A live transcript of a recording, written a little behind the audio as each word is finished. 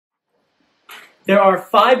There are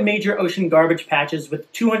 5 major ocean garbage patches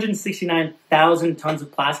with 269,000 tons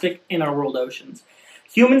of plastic in our world oceans.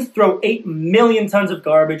 Humans throw 8 million tons of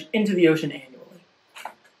garbage into the ocean annually.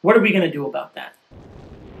 What are we going to do about that?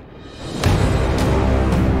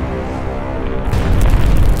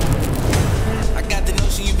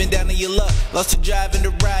 You've been down in your luck, lost your drive in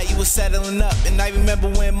the ride, you was settling up. And I remember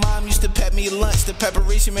when mom used to pack me a lunch. The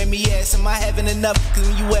preparation made me ask, am I having enough? Cause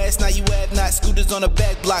when you ask, now you have not. Scooters on the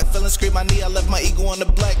back block, feeling scrape my knee, I left my ego on the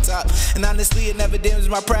blacktop. And honestly, it never damaged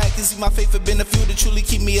my pride, cause my faith had been a few to truly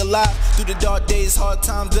keep me alive. Through the dark days, hard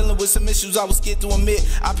times, dealing with some issues I was scared to admit.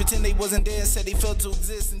 I pretend they wasn't there and said they failed to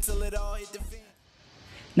exist until it all hit the fan.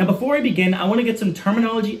 Now before I begin, I want to get some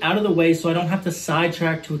terminology out of the way so I don't have to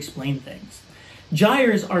sidetrack to explain things.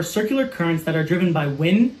 Gyres are circular currents that are driven by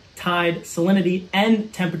wind, tide, salinity,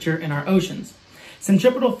 and temperature in our oceans.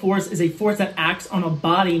 Centripetal force is a force that acts on a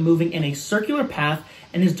body moving in a circular path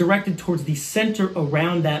and is directed towards the center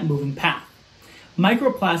around that moving path.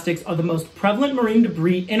 Microplastics are the most prevalent marine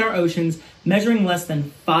debris in our oceans, measuring less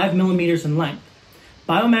than 5 millimeters in length.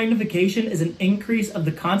 Biomagnification is an increase of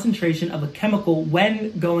the concentration of a chemical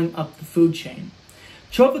when going up the food chain.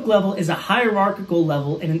 Trophic level is a hierarchical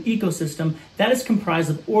level in an ecosystem that is comprised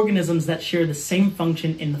of organisms that share the same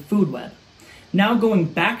function in the food web. Now going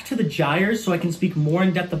back to the gyres so I can speak more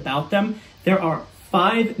in depth about them, there are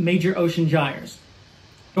 5 major ocean gyres: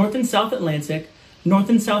 North and South Atlantic, North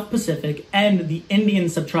and South Pacific, and the Indian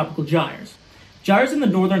subtropical gyres. Gyres in the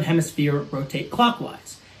northern hemisphere rotate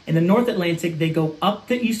clockwise. In the North Atlantic, they go up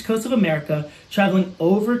the east coast of America, traveling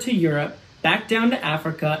over to Europe, back down to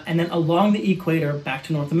Africa, and then along the equator back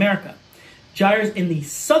to North America. Gyres in the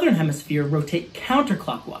southern hemisphere rotate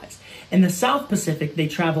counterclockwise. In the South Pacific, they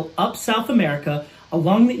travel up South America,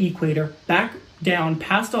 along the equator, back down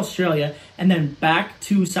past Australia, and then back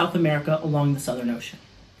to South America along the Southern Ocean.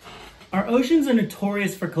 Our oceans are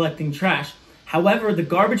notorious for collecting trash. However, the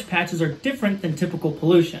garbage patches are different than typical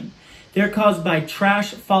pollution. They're caused by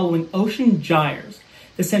trash following ocean gyres.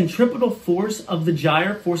 The centripetal force of the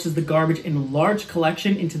gyre forces the garbage in large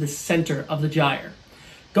collection into the center of the gyre.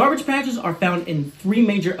 Garbage patches are found in 3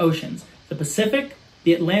 major oceans: the Pacific,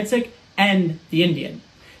 the Atlantic, and the Indian.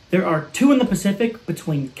 There are 2 in the Pacific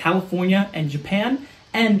between California and Japan,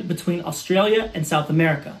 and between Australia and South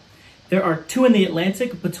America. There are 2 in the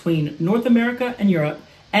Atlantic between North America and Europe,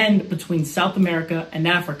 and between South America and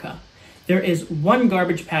Africa. There is 1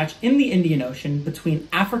 garbage patch in the Indian Ocean between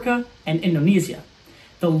Africa and Indonesia.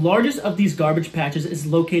 The largest of these garbage patches is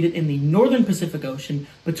located in the northern Pacific Ocean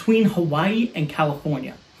between Hawaii and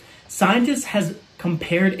California. Scientists have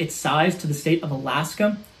compared its size to the state of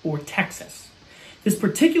Alaska or Texas. This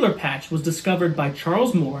particular patch was discovered by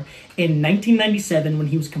Charles Moore in 1997 when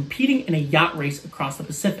he was competing in a yacht race across the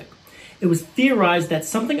Pacific. It was theorized that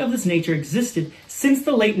something of this nature existed since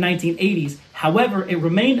the late 1980s, however, it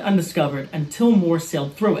remained undiscovered until Moore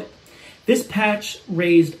sailed through it. This patch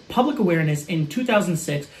raised public awareness in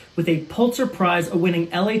 2006 with a Pulitzer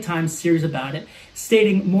Prize-winning LA Times series about it,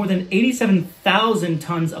 stating more than 87,000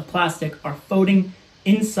 tons of plastic are floating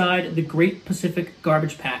inside the Great Pacific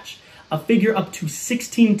Garbage Patch, a figure up to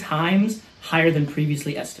 16 times higher than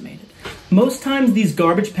previously estimated. Most times these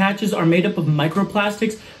garbage patches are made up of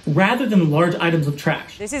microplastics rather than large items of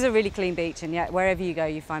trash. This is a really clean beach, and yet wherever you go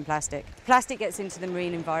you find plastic. Plastic gets into the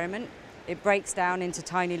marine environment. It breaks down into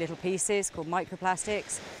tiny little pieces called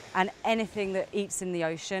microplastics, and anything that eats in the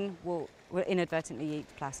ocean will inadvertently eat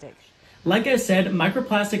plastic. Like I said,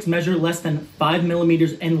 microplastics measure less than 5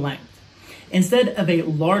 millimeters in length. Instead of a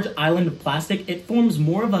large island of plastic, it forms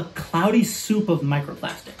more of a cloudy soup of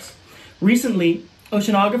microplastics. Recently,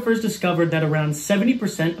 oceanographers discovered that around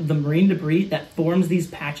 70% of the marine debris that forms these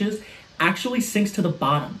patches actually sinks to the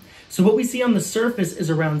bottom. So what we see on the surface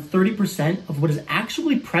is around 30% of what is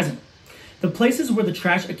actually present. The places where the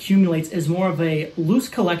trash accumulates is more of a loose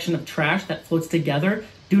collection of trash that floats together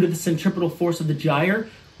due to the centripetal force of the gyre,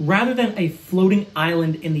 rather than a floating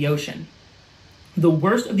island in the ocean. The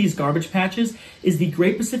worst of these garbage patches is the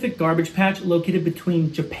Great Pacific Garbage Patch located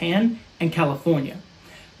between Japan and California.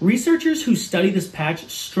 Researchers who study this patch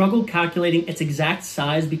struggled calculating its exact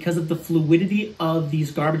size because of the fluidity of these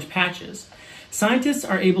garbage patches. Scientists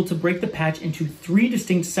are able to break the patch into 3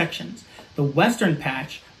 distinct sections: the western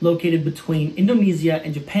patch, located between Indonesia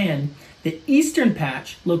and Japan, the eastern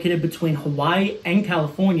patch, located between Hawaii and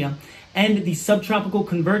California, and the subtropical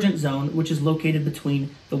convergent zone, which is located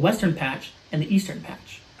between the western patch and the eastern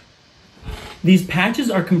patch. These patches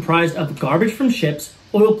are comprised of garbage from ships,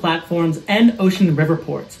 oil platforms, and ocean river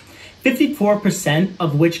ports, 54%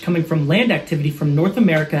 of which coming from land activity from North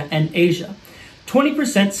America and Asia.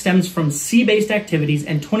 20% stems from sea-based activities,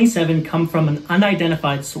 and 27% come from an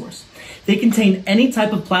unidentified source. They contain any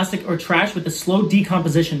type of plastic or trash with a slow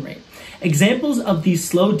decomposition rate. Examples of these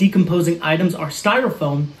slow decomposing items are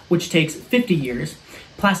styrofoam, which takes 50 years,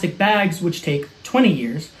 plastic bags, which take 20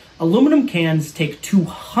 years, aluminum cans take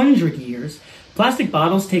 200 years, plastic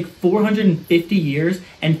bottles take 450 years,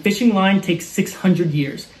 and fishing line takes 600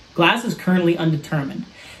 years. Glass is currently undetermined.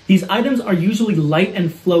 These items are usually light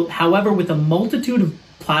and float. However, with a multitude of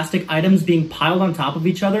plastic items being piled on top of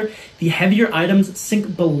each other, the heavier items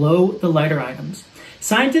sink below the lighter items.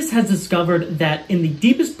 Scientists have discovered that in the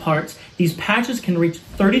deepest parts, these patches can reach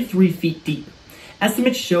 33 feet deep.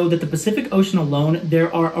 Estimates show that the Pacific Ocean alone,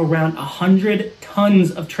 there are around 100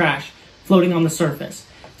 tons of trash floating on the surface.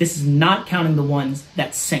 This is not counting the ones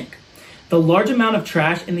that sink. The large amount of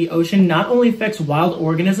trash in the ocean not only affects wild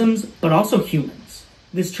organisms, but also humans.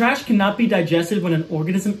 This trash cannot be digested when an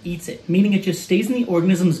organism eats it, meaning it just stays in the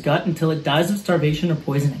organism's gut until it dies of starvation or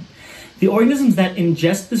poisoning. The organisms that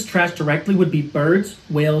ingest this trash directly would be birds,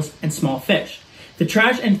 whales, and small fish. The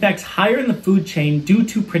trash infects higher in the food chain due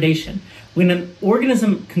to predation. When an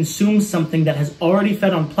organism consumes something that has already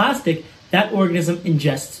fed on plastic, that organism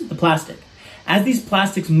ingests the plastic. As these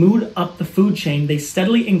plastics move up the food chain, they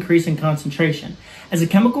steadily increase in concentration. As a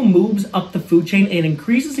chemical moves up the food chain, it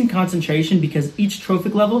increases in concentration because each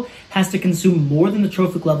trophic level has to consume more than the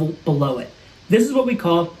trophic level below it. This is what we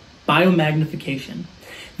call biomagnification.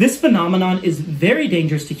 This phenomenon is very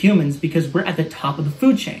dangerous to humans because we're at the top of the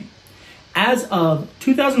food chain. As of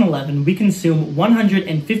 2011, we consume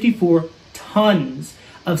 154 tons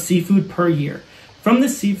of seafood per year. From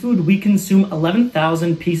this seafood, we consume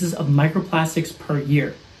 11,000 pieces of microplastics per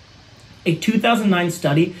year. A 2009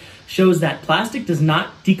 study shows that plastic does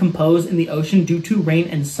not decompose in the ocean due to rain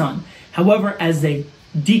and sun. However, as they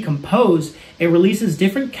decompose, it releases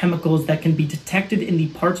different chemicals that can be detected in the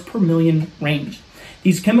parts per million range.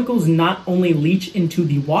 These chemicals not only leach into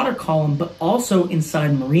the water column, but also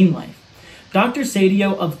inside marine life. Dr.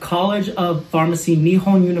 Sadio of College of Pharmacy,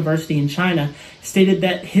 Nihon University in China, stated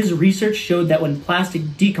that his research showed that when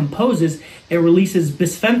plastic decomposes, it releases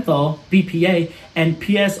bisphenol, BPA, and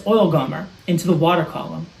PS oil gommer into the water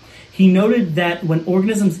column. He noted that when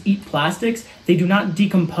organisms eat plastics, they do not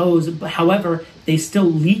decompose, but however, they still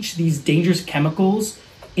leach these dangerous chemicals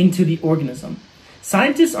into the organism.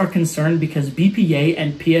 Scientists are concerned because BPA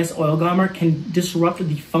and PS oil gommer can disrupt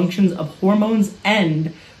the functions of hormones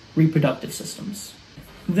and reproductive systems.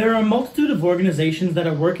 There are a multitude of organizations that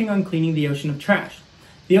are working on cleaning the ocean of trash.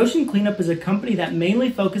 The Ocean Cleanup is a company that mainly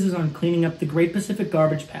focuses on cleaning up the Great Pacific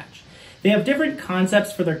Garbage Patch. They have different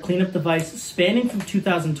concepts for their cleanup device spanning from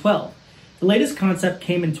 2012. The latest concept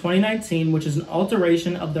came in 2019, which is an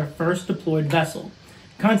alteration of their first deployed vessel.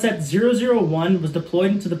 Concept 001 was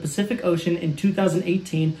deployed into the Pacific Ocean in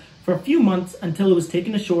 2018 for a few months until it was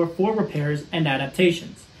taken ashore for repairs and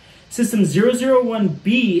adaptations. System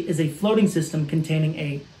 001B is a floating system containing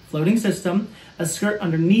a floating system, a skirt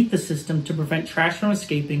underneath the system to prevent trash from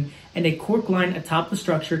escaping, and a cork line atop the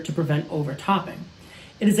structure to prevent overtopping.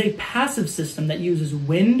 It is a passive system that uses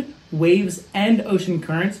wind, waves, and ocean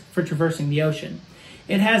currents for traversing the ocean.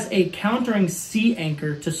 It has a countering sea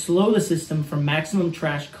anchor to slow the system for maximum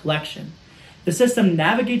trash collection. The system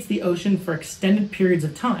navigates the ocean for extended periods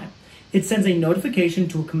of time. It sends a notification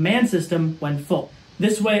to a command system when full.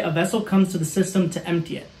 This way, a vessel comes to the system to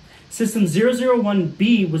empty it. System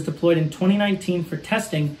 001B was deployed in 2019 for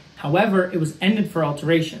testing, however, it was ended for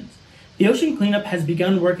alterations. The Ocean Cleanup has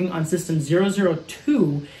begun working on System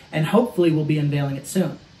 002 and hopefully will be unveiling it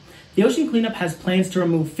soon. The Ocean Cleanup has plans to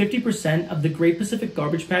remove 50% of the Great Pacific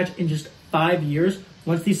Garbage Patch in just 5 years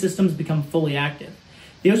once these systems become fully active.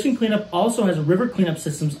 The Ocean Cleanup also has river cleanup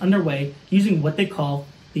systems underway using what they call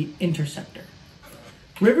the interceptor.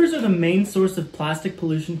 Rivers are the main source of plastic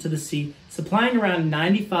pollution to the sea, supplying around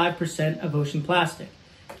 95% of ocean plastic.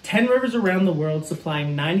 10 rivers around the world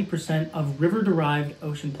supplying 90% of river-derived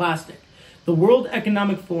ocean plastic. The World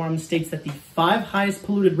Economic Forum states that the 5 highest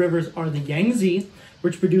polluted rivers are the Yangtze,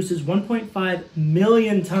 which produces 1.5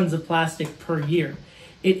 million tons of plastic per year.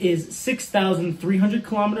 It is 6,300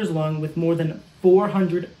 kilometers long with more than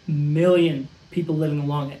 400 million people living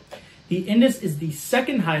along it. The Indus is the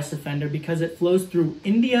second highest offender because it flows through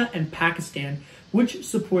India and Pakistan, which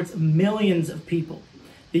supports millions of people.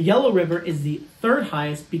 The Yellow River is the third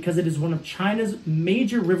highest because it is one of China's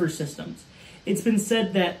major river systems. It's been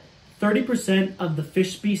said that 30% of the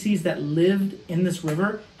fish species that lived in this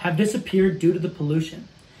river have disappeared due to the pollution.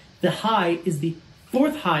 The Hai is the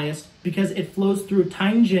fourth highest because it flows through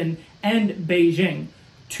Tianjin and Beijing,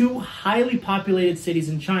 2 highly populated cities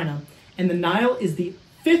in China, and the Nile is the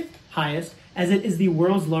 5th highest as it is the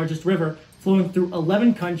world's largest river, flowing through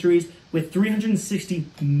 11 countries with 360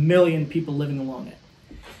 million people living along it.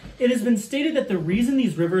 It has been stated that the reason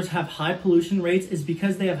these rivers have high pollution rates is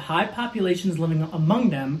because they have high populations living among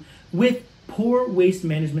them with poor waste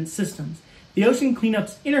management systems. The Ocean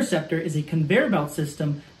Cleanup's interceptor is a conveyor belt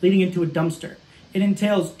system leading into a dumpster. It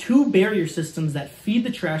entails 2 barrier systems that feed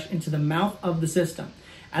the trash into the mouth of the system.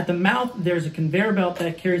 At the mouth, there's a conveyor belt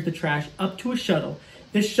that carries the trash up to a shuttle.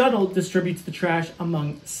 This shuttle distributes the trash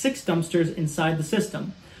among 6 dumpsters inside the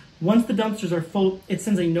system. Once the dumpsters are full, it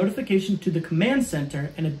sends a notification to the command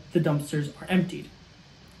center and the dumpsters are emptied.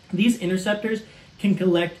 These interceptors can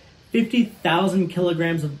collect 50,000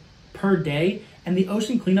 kilograms per day, and the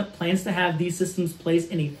Ocean Cleanup plans to have these systems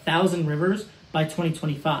placed in 1,000 rivers by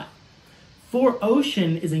 2025.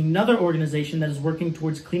 4Ocean is another organization that is working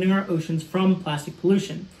towards cleaning our oceans from plastic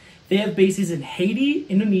pollution. They have bases in Haiti,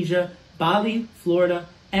 Indonesia, Bali, Florida,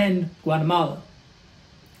 and Guatemala.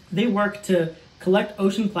 They work to collect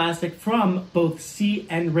ocean plastic from both sea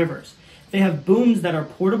and rivers. They have booms that are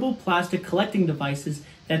portable plastic collecting devices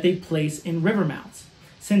that they place in river mouths.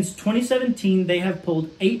 Since 2017, they have pulled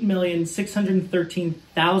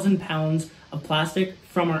 8,613,000 pounds of plastic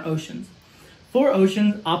from our oceans.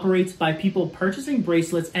 4Ocean operates by people purchasing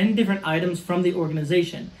bracelets and different items from the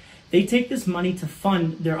organization. They take this money to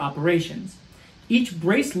fund their operations. Each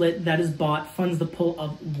bracelet that is bought funds the pull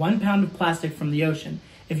of 1 pound of plastic from the ocean.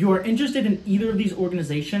 If you are interested in either of these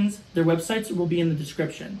organizations, their websites will be in the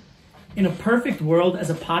description. In a perfect world, as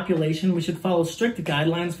a population, we should follow strict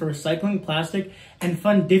guidelines for recycling plastic and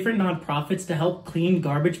fund different nonprofits to help clean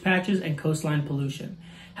garbage patches and coastline pollution.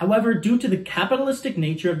 However, due to the capitalistic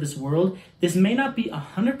nature of this world, this may not be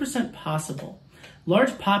 100% possible.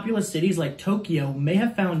 Large populous cities like Tokyo may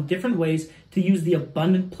have found different ways to use the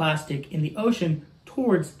abundant plastic in the ocean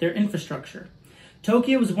towards their infrastructure.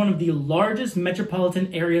 Tokyo is one of the largest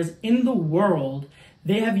metropolitan areas in the world.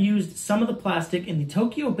 They have used some of the plastic in the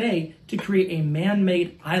Tokyo Bay to create a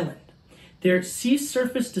man-made island. Their sea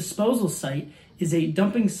surface disposal site is a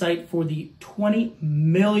dumping site for the 20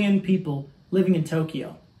 million people living in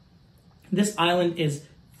Tokyo. This island is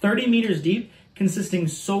 30 meters deep, consisting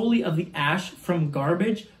solely of the ash from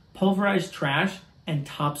garbage, pulverized trash, and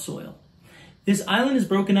topsoil. This island is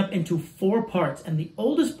broken up into 4 parts, and the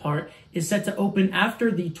oldest part is set to open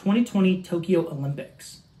after the 2020 Tokyo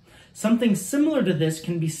Olympics. Something similar to this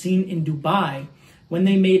can be seen in Dubai when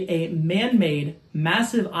they made a man-made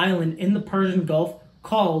massive island in the Persian Gulf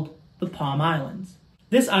called the Palm Islands.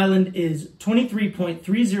 This island is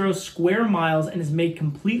 23.30 square miles and is made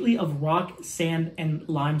completely of rock, sand, and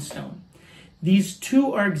limestone. These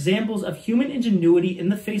 2 are examples of human ingenuity in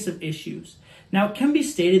the face of issues. Now, it can be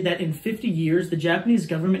stated that in 50 years, the Japanese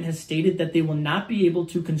government has stated that they will not be able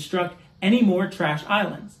to construct any more trash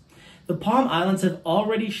islands. The Palm Islands have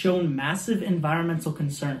already shown massive environmental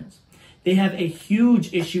concerns. They have a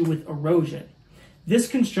huge issue with erosion. This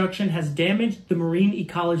construction has damaged the marine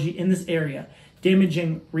ecology in this area,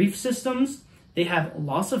 damaging reef systems, they have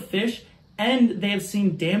loss of fish, and they have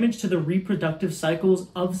seen damage to the reproductive cycles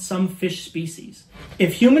of some fish species.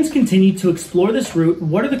 If humans continue to explore this route,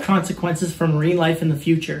 what are the consequences for marine life in the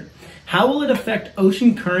future? How will it affect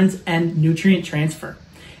ocean currents and nutrient transfer?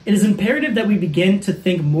 It is imperative that we begin to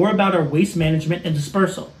think more about our waste management and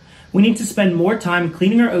dispersal. We need to spend more time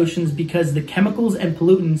cleaning our oceans because the chemicals and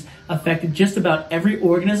pollutants affect just about every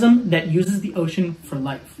organism that uses the ocean for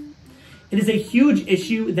life. It is a huge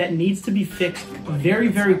issue that needs to be fixed very,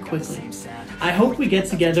 very quickly. I hope we get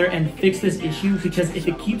together and fix this issue because if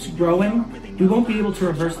it keeps growing, we won't be able to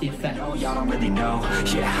reverse the effect. Y'all don't really know,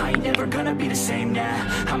 yeah, I ain't never gonna be the same now.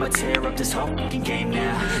 I'ma tear up this whole fucking game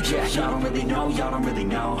now. Yeah, y'all don't really know, y'all don't really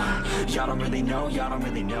know. Y'all don't really know, y'all don't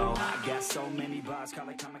really know. I got so many bars, call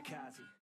it kamikaze.